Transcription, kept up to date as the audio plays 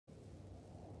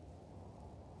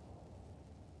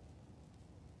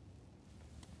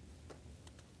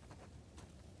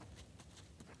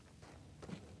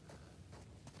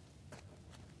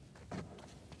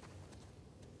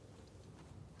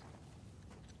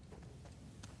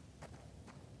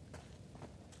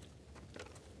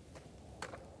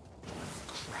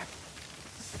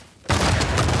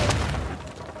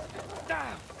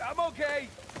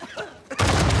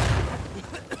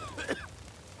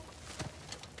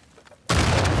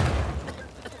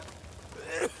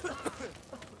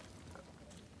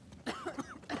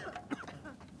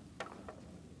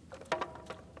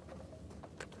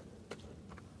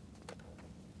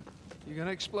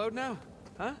gonna explode now?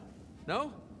 Huh?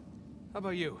 No? How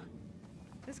about you?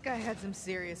 This guy had some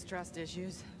serious trust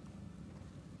issues.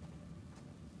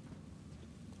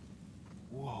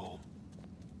 Whoa.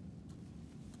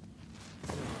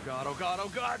 Oh god, oh god,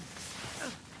 oh god!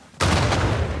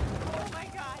 Oh my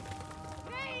god!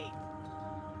 Nate!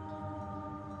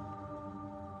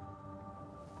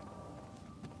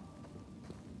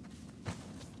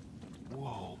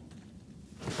 Whoa.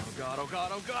 Oh god, oh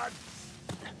god, oh god!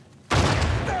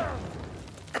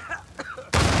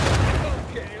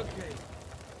 Okay, okay.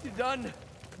 You done?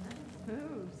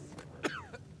 Who's?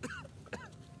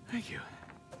 Thank you.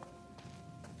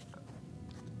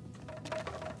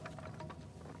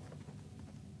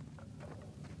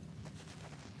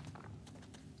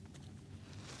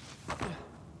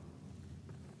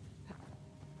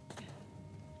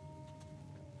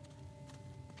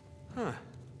 Huh.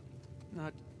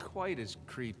 Not quite as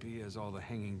creepy as all the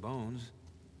hanging bones.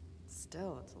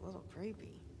 Still, it's a little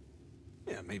creepy.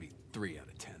 Yeah, maybe 3 out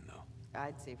of 10, though.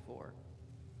 I'd say 4.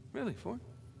 Really, 4?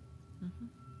 Mm-hmm.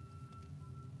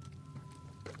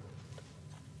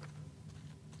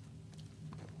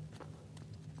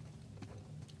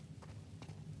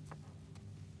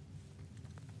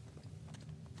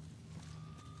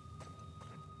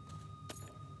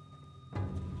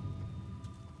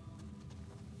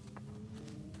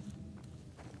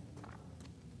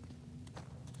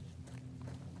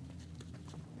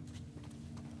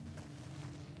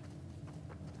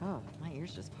 Oh, my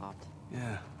ears just popped.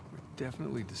 Yeah, we're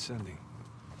definitely descending.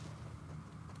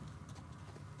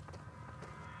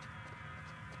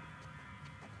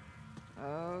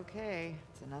 Okay,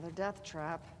 it's another death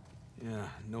trap. Yeah,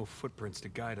 no footprints to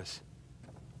guide us.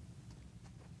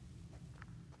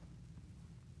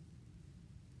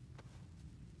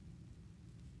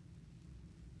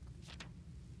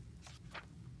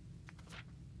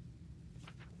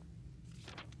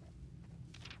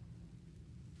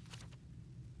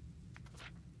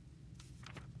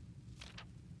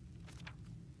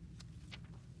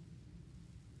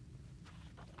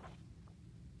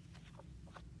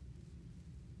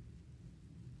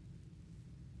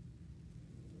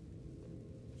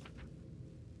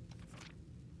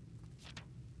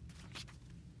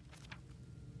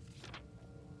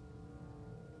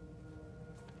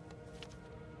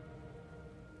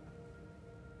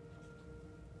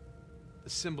 The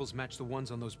symbols match the ones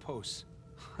on those posts.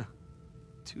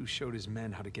 Two showed his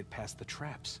men how to get past the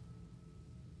traps.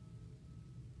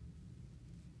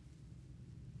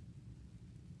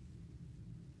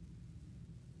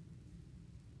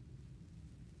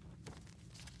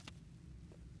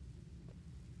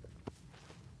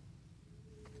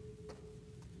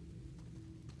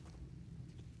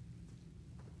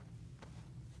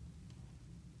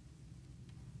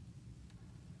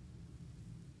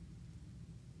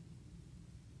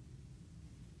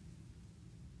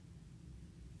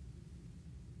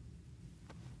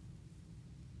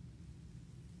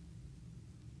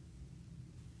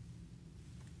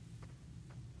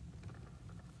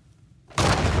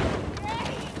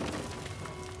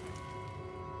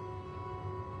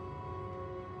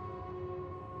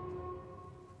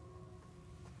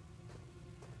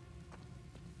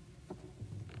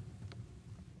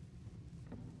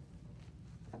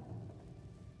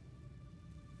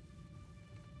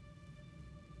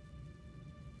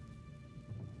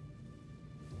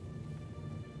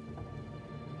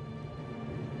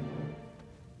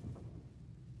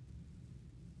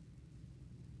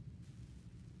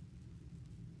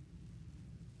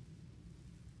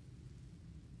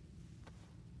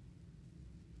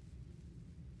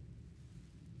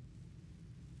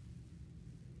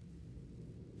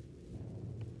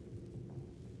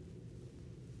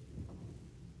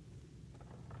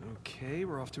 Okay,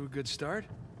 we're off to a good start.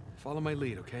 Follow my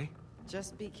lead, okay?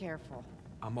 Just be careful,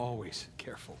 I'm always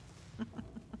careful.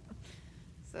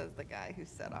 says the guy who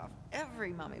set off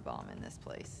every mummy bomb in this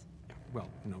place. Well,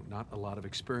 no, not a lot of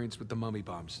experience with the mummy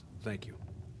bombs. Thank you.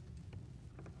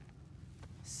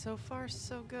 So far,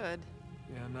 so good.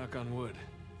 Yeah, knock on wood.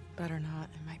 Better not,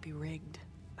 it might be rigged.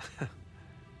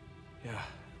 Yeah.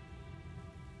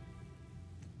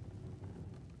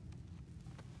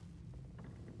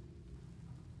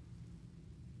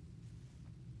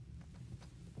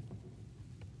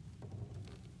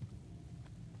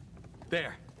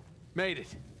 There. Made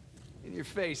it. In your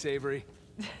face, Avery.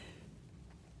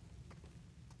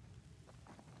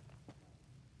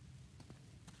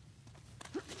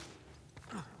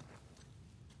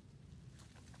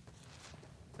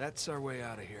 That's our way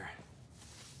out of here.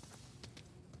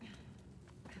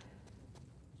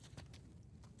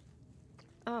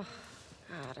 Oh,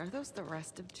 God, are those the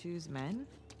rest of Two's men?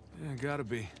 Yeah, gotta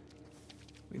be.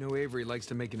 We know Avery likes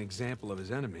to make an example of his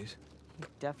enemies. He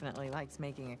definitely likes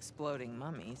making exploding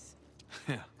mummies.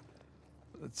 Yeah.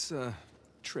 Let's,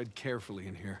 tread carefully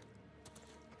in here.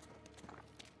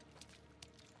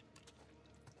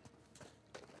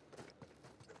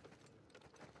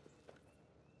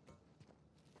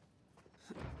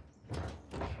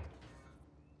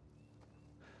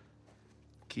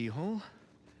 Keyhole?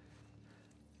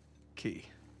 Key.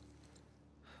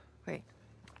 Wait,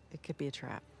 it could be a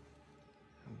trap.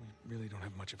 We really don't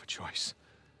have much of a choice.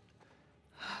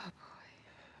 Oh, boy.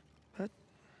 But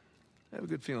I have a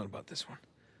good feeling about this one.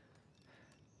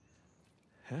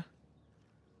 Huh?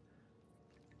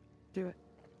 Do it.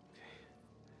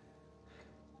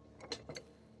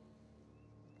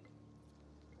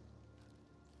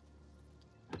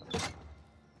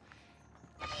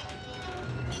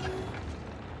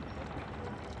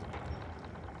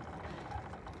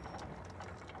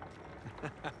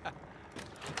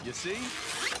 You see?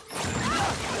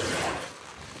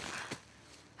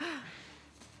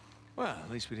 Well, at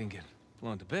least we didn't get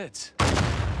blown to bits.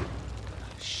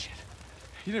 Shit.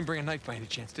 You didn't bring a knife by any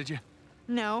chance, did you?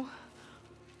 No.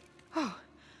 Oh,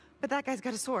 but that guy's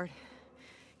got a sword.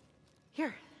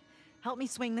 Here, help me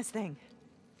swing this thing.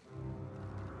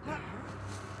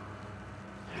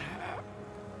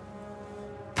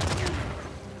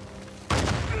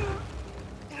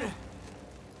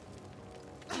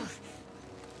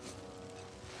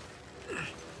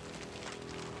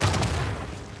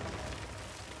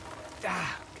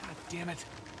 Ah, God damn it.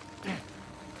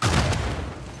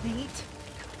 Nate?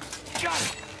 Got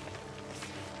it!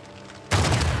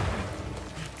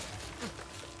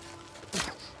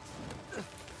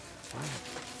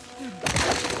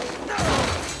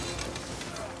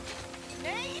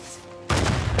 Nate!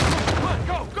 Come on,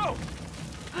 go, go!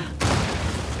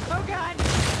 Oh, God!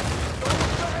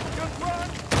 Just run!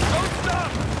 Don't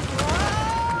stop!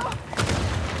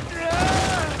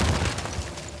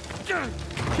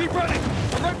 Keep running!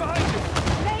 I'm right behind you!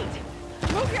 Nate!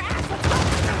 Move your ass! Let's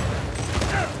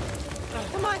go!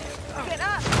 Come on, get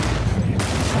up!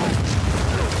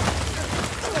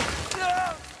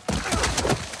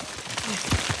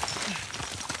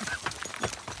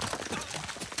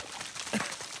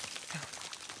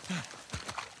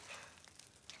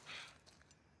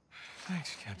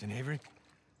 Thanks, Captain Avery.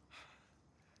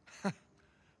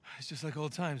 It's just like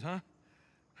old times, huh?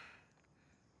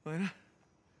 Lena?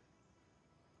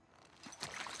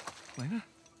 Lena?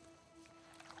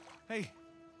 Hey.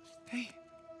 Hey.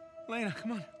 Lena,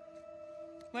 come on.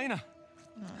 Lena.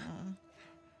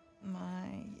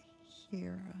 My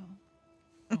hero.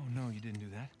 Oh, no, you didn't do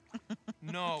that.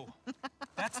 No.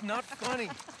 That's not funny.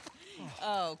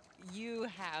 Oh, you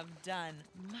have done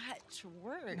much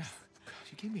worse. God,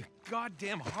 you gave me a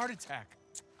goddamn heart attack.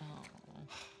 Oh,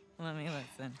 let me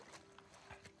listen.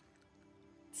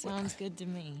 Sounds good to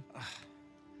me.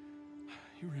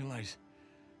 You realize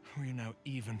we're now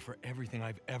even for everything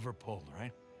I've ever pulled,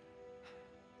 right?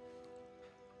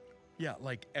 Yeah,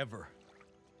 like ever.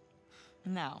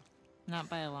 No, not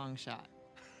by a long shot.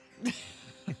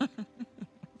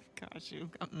 Gosh,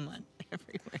 you've got mud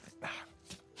everywhere.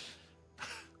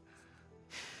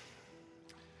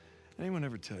 Anyone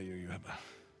ever tell you you have a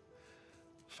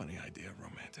funny idea of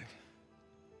romantic?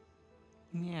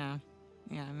 Yeah,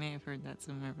 I may have heard that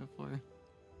somewhere before.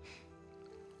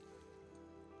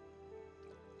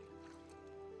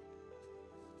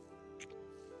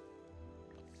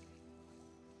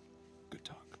 Good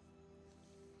talk.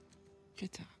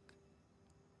 Good talk.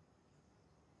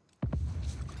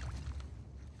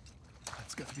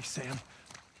 That's got to be Sam.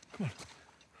 Come on.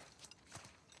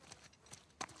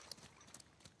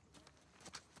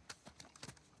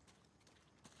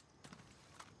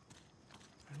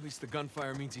 At least the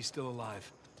gunfire means he's still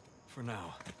alive. For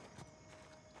now.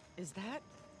 Is that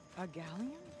a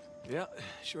galleon? Yeah,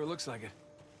 sure looks like it.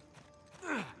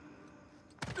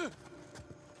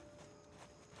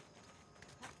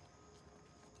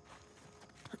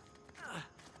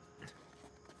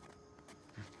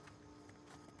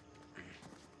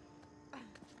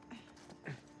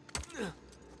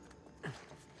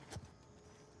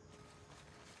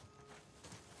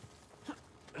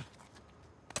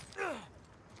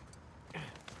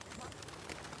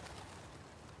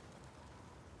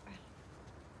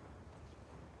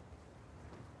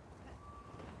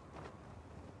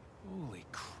 Holy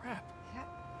crap.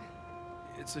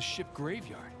 It's a ship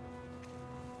graveyard.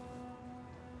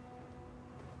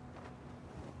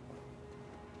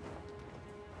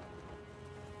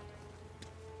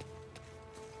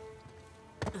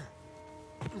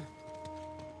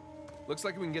 Looks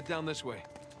like we can get down this way.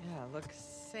 Yeah, looks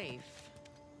safe.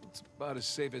 It's about as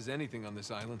safe as anything on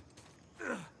this island.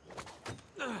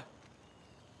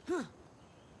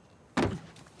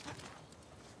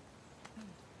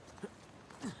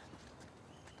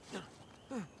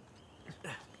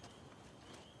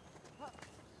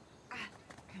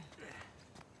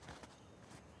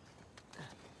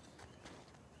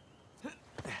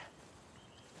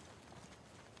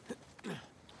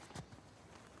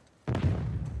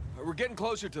 We're getting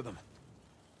closer to them.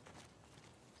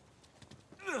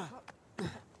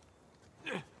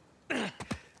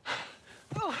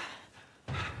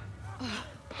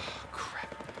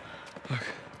 Crap. Look,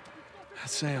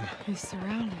 that's Sam. He's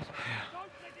surrounded. Yeah.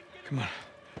 Come on.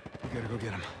 We gotta go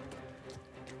get him.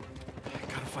 I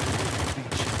gotta find a way to the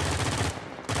beach.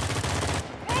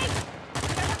 Hey!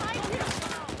 They're behind you!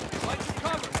 Light your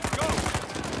cover! Go!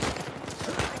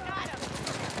 I got him!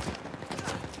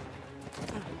 Watch it,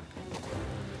 nice.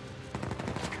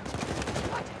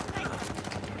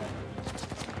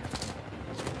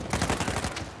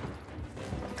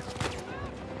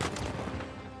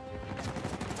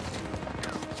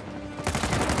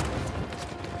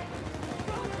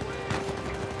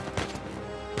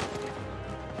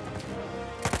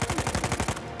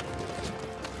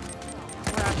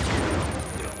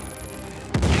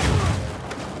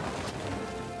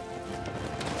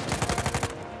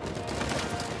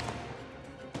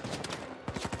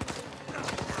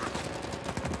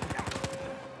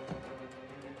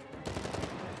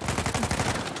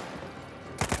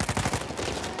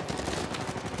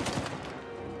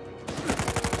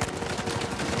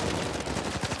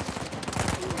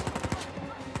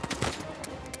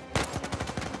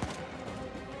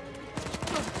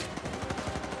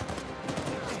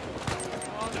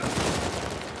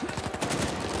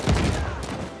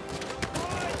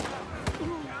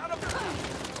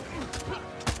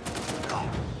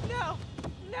 No!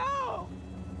 No!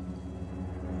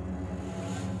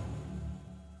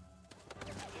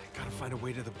 Gotta find a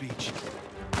way to the beach.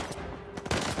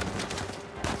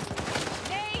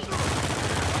 Hey!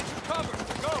 Light your cover!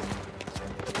 Go!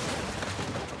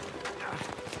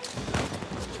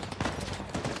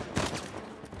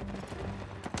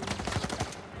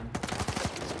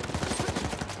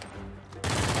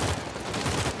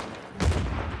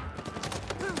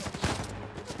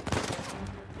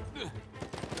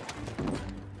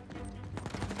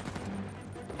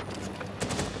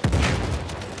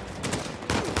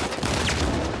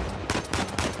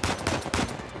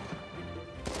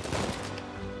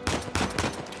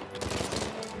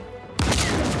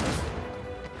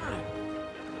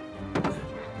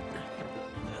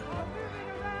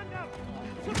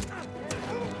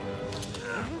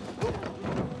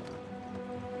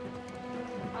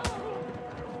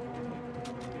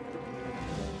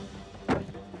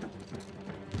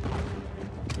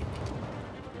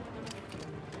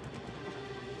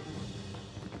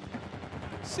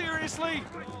 Seriously?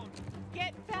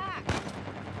 Get back!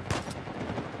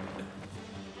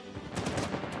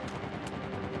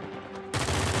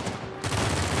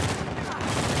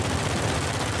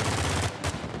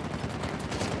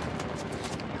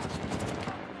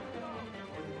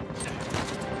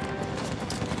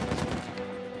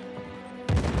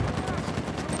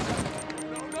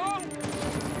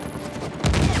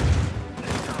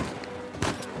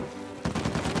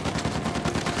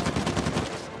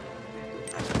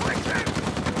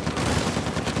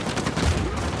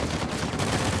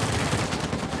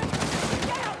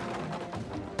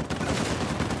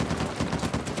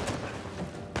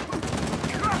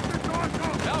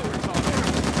 Now we're talking.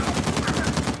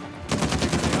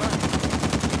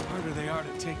 Harder they are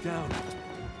to take down.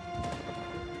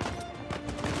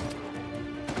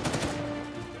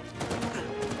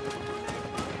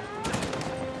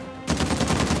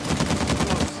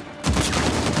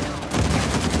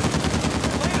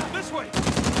 Elena, this way!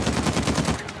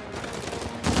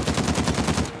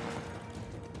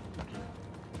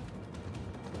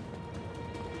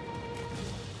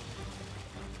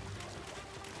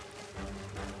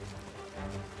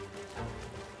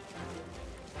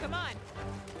 Come on.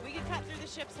 We can cut through the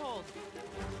ship's hold.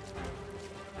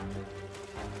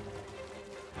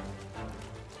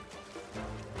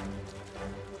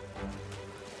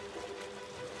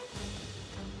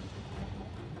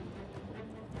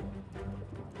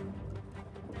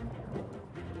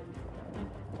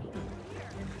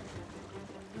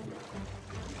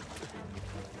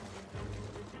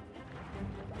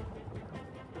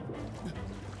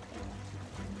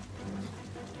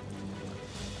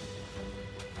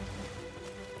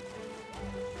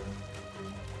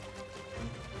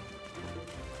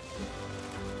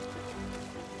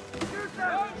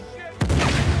 Oh, shit!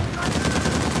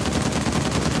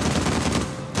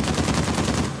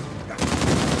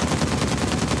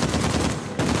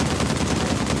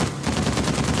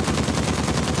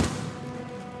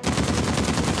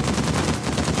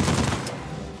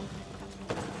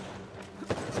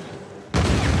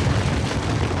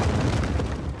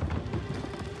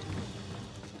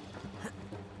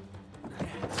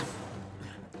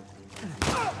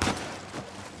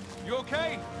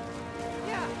 okay?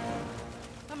 Yeah.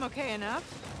 I'm okay enough.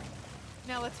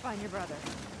 Now let's find your brother.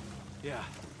 Yeah.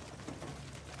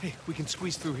 Hey, we can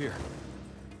squeeze through here.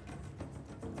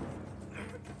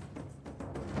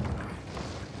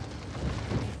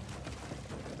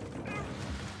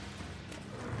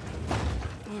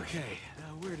 Okay,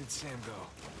 now where did Sam go?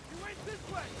 You went this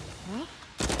way! Huh?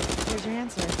 Here's your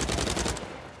answer.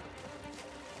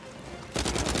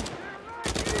 They're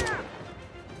right here!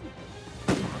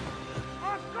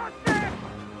 I've got them!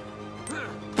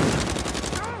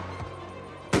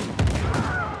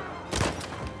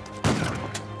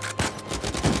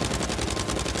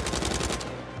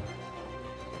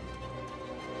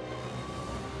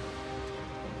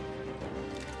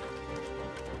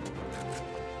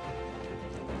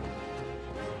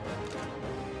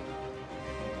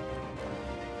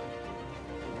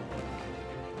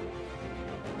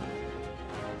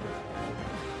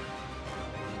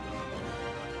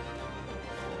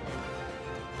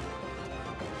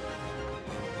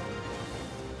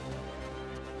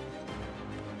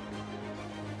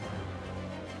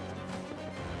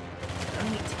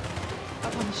 Nate,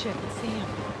 up on the ship with Sam.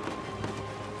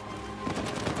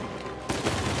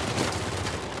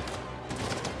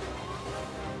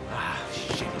 Ah,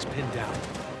 shit, he's pinned down.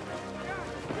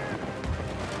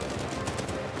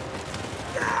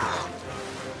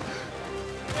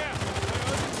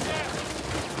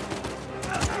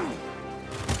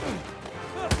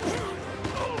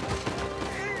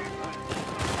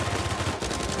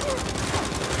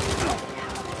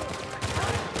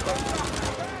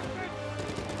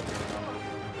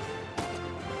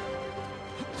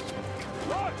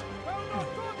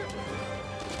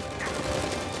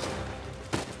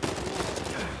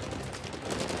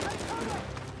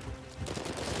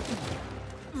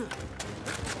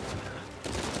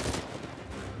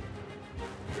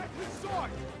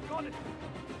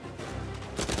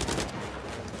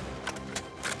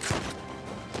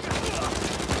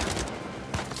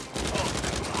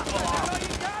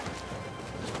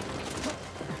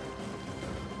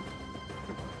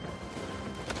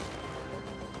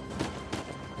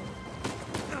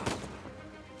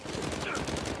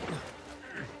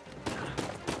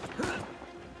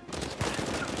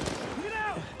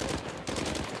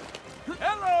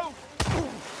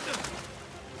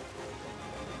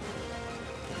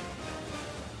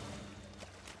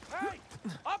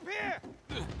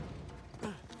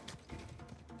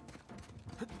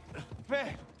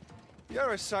 Man,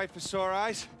 you're a sight for sore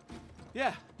eyes.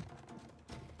 Yeah.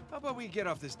 How about we get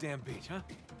off this damn beach, huh?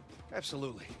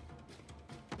 Absolutely.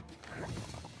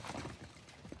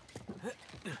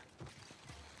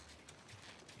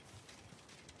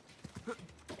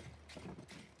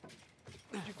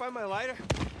 Did you find my lighter?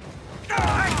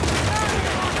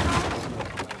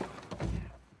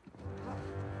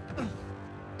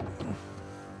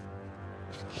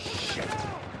 Shit!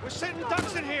 We're sitting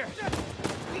ducks in here!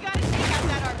 We gotta take out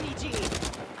that RPG.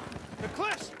 The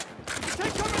cliffs!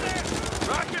 Take cover there!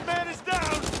 Rocket Man is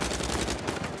down!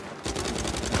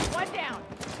 One down.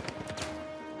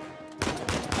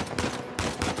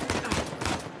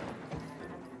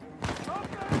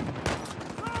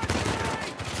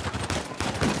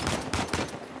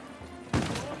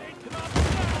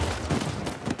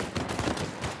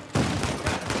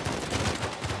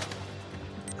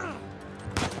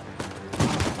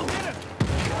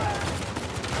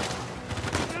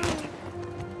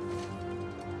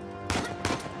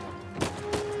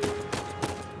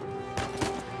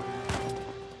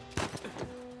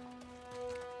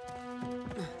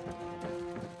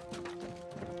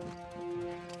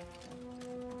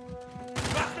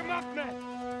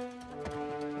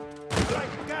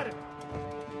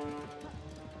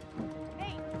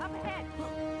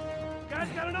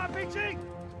 Got an RPG!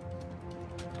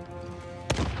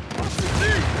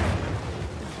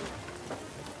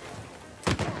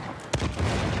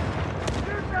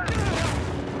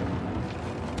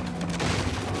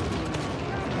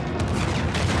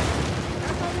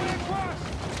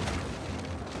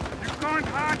 You can't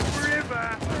hide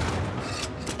forever!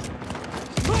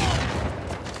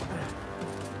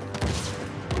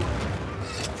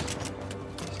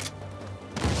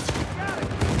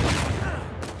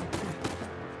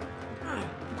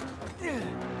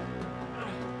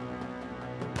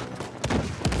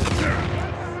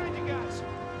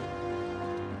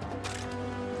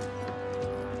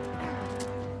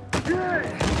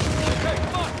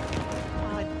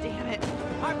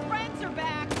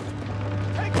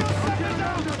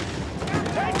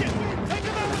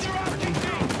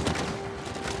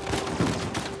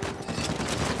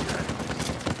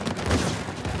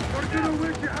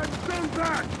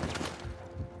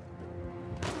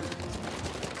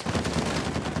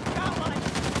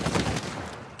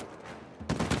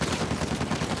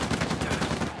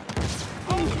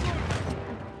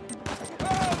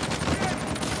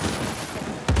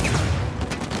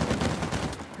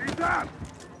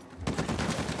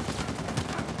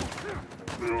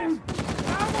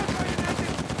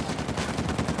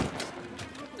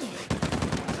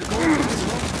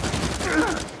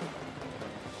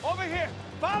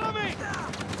 Follow me!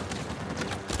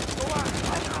 Go on.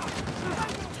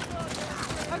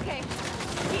 Okay,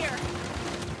 here.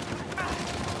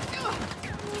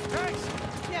 Thanks.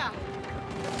 Yeah.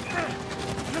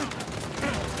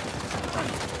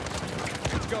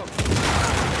 Let's go.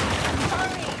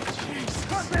 Hurry! Jeez.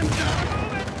 Cut them down.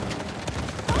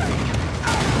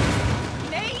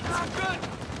 Nate! I'm good.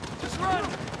 Just run.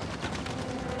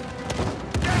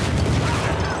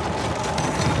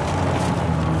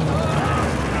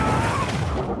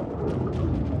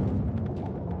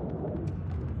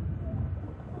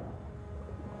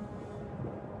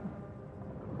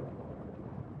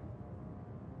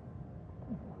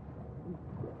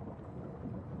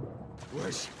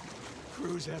 Worst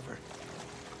cruise ever.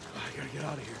 I gotta get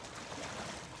out of here.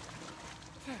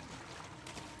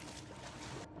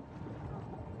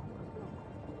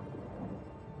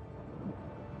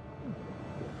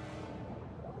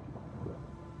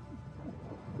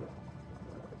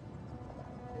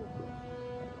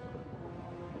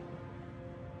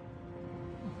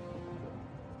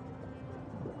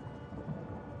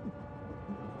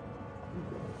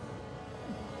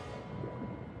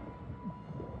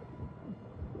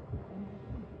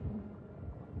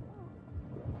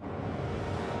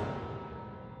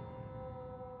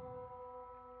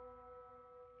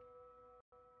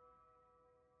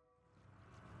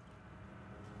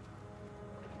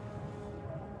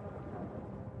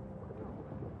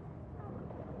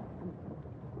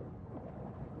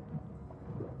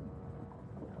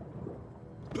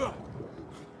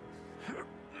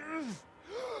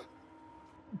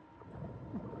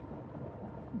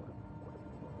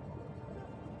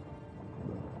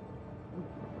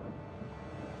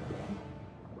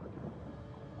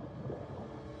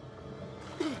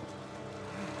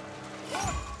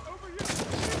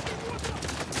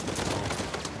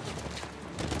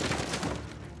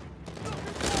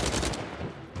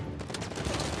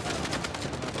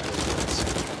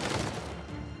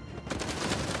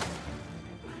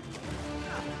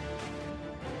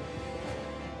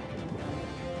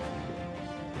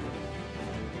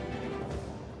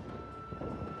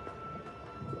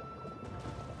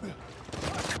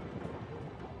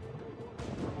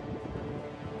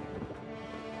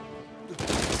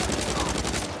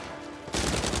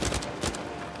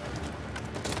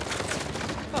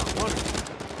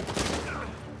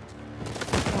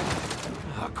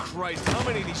 Christ, how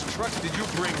many of these trucks did you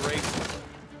bring, Rafe?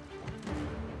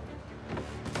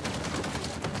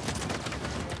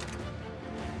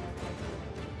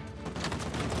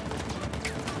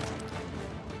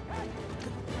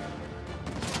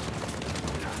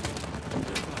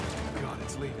 God,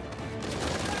 it's leaving.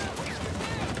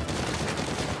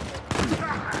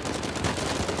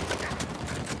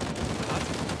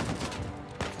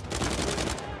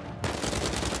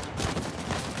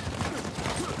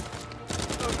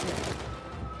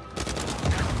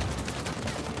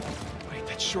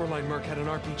 Shoreline Merc had an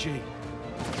RPG.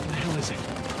 What the hell is it?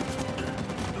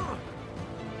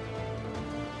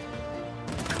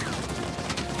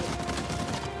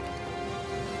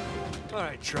 All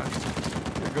right, truck.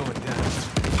 You're going down.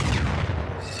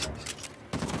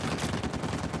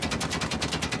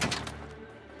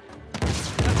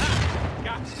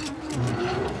 Got it.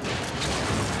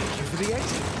 Thank you for the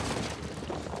exit.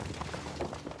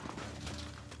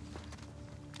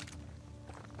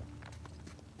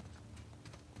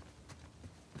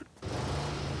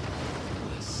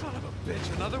 Son of a bitch,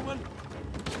 another one?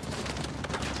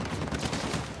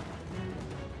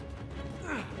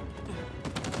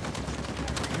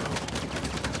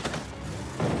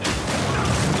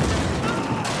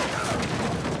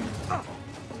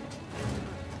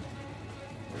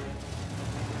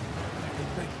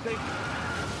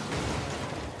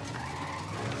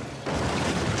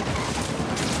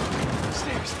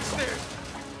 Stairs!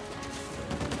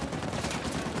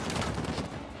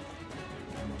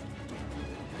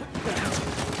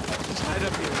 Just hide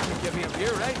up here. You can get me up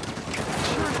here, right?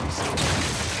 Sure it is.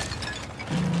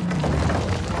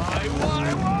 Why?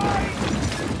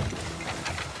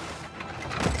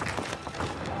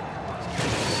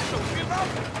 Don't give up!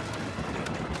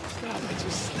 Stop it,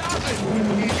 just stop it!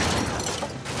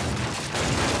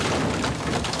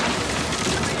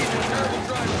 Terrible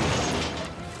driver.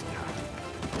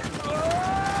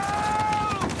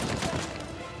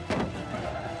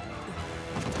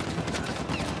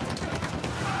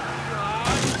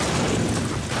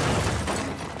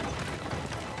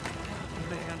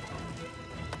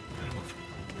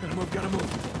 Gotta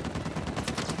move.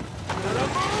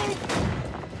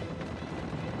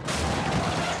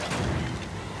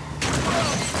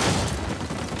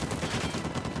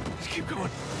 Let's keep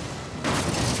going.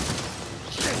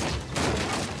 Shit.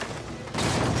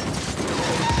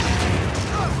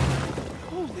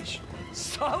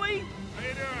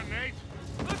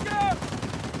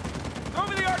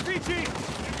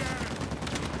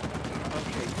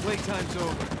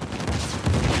 over.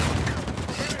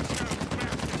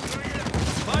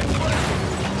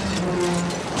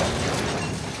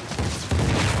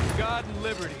 God and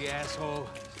liberty, asshole.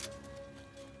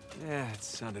 Yeah, it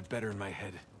sounded better in my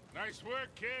head. Nice work,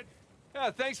 kid.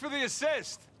 Yeah, thanks for the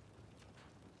assist.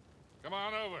 Come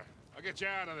on over. I'll get you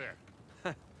out of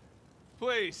there.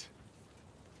 Please.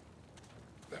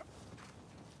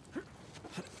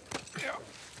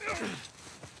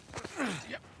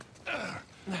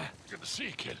 Good to see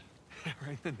you, kid.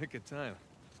 Right in the nick of time.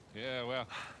 Yeah, well,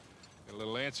 got a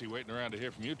little antsy waiting around to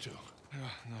hear from you two.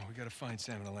 No, we gotta find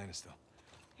Sam and Elena still.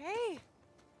 Hey.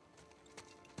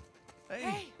 Hey.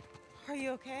 Hey. Are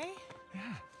you okay?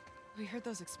 Yeah. We heard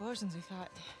those explosions. We thought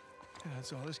Yeah,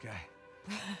 that's all this guy.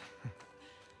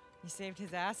 you saved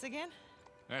his ass again.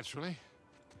 Naturally.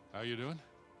 How you doing?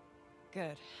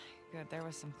 Good. Good. There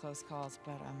was some close calls,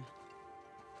 but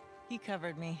he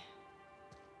covered me.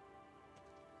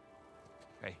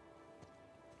 Hey.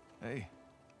 Hey.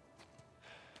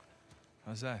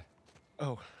 How's that?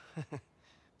 Oh.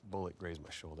 Bullet grazed my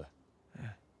shoulder. Yeah.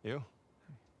 You?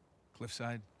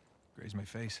 Cliffside, grazed my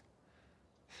face.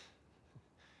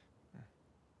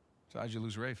 So how'd you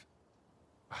lose Rafe?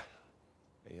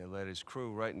 He led his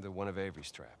crew right into one of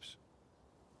Avery's traps.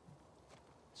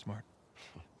 Smart.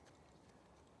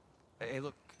 Hey,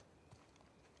 look.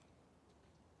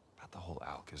 About the whole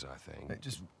Alcazar thing. Hey,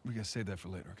 we gotta save that for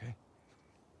later, okay?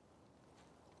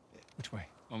 Which way?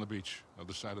 On the beach,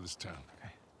 other side of this town.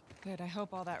 Okay. Good. I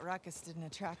hope all that ruckus didn't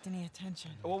attract any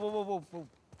attention. Whoa, whoa, whoa, whoa, whoa.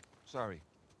 Sorry.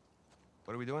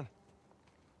 What are we doing?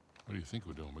 What do you think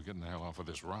we're doing? We're getting the hell off of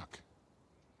this rock.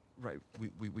 Right,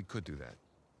 we could do that.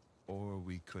 Or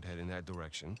we could head in that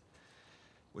direction,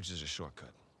 which is a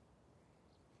shortcut.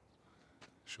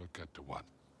 Shortcut to what?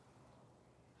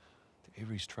 To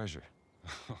Avery's treasure.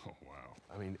 Oh, wow.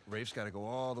 I mean, Rafe's got to go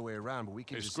all the way around, but we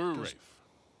can Hey, just... screw Rafe.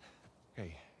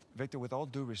 Hey, Victor, with all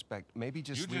due respect, maybe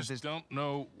just You leave just this... don't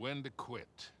know when to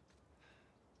quit.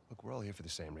 Look, we're all here for the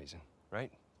same reason,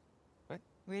 right?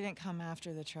 We didn't come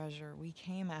after the treasure. We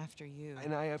came after you.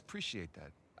 And I appreciate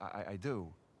that. I do.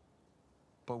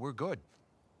 But we're good.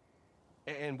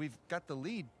 And we've got the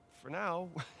lead for now.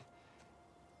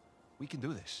 We can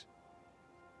do this.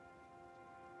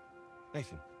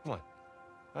 Nathan, come on.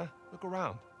 Huh? Look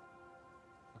around.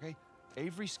 Okay?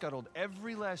 Avery scuttled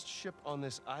every last ship on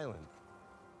this island.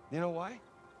 You know why?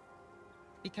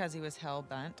 Because he was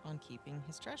hell-bent on keeping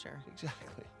his treasure.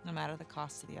 Exactly. No matter the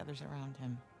cost to the others around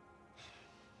him.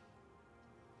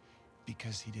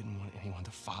 Because he didn't want anyone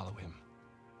to follow him.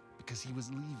 Because he was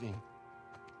leaving.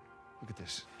 Look at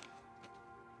this.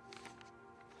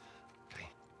 Okay,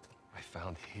 I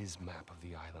found his map of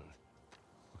the island.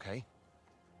 Okay?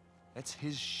 That's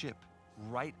his ship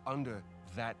right under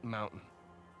that mountain.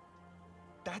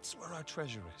 That's where our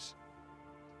treasure is.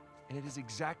 And it is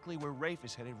exactly where Rafe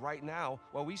is headed right now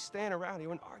while we stand around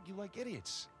here and argue like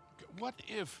idiots. What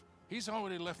if he's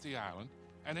already left the island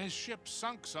and his ship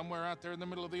sunk somewhere out there in the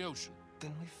middle of the ocean?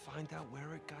 Then we find out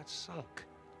where it got sunk.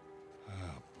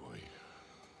 Oh, boy.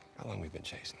 How long we been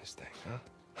chasing this thing, huh?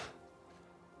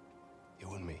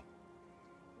 You and me.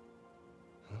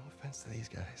 No offense to these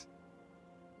guys.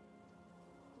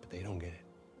 But they don't get it.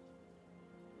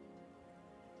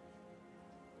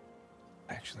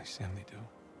 Actually, Sam, they do.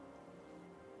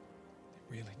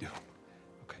 They really do.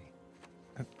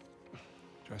 Okay.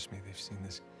 Trust me, they've seen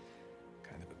this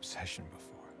kind of obsession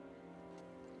before.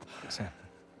 Sam,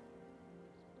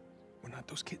 we're not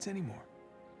those kids anymore.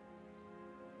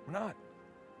 We're not.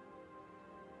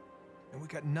 And we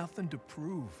got nothing to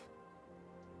prove.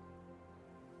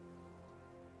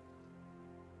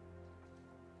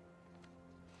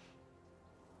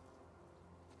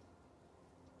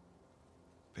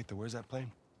 Victor, where's that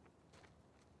plane?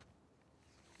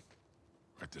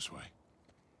 Right this way.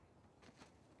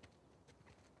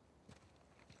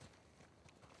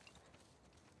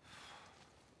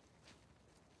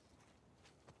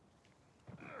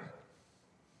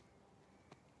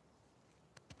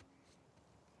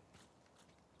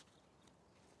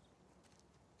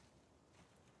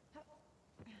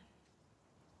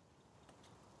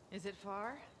 Is it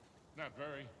far? Not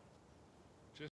very.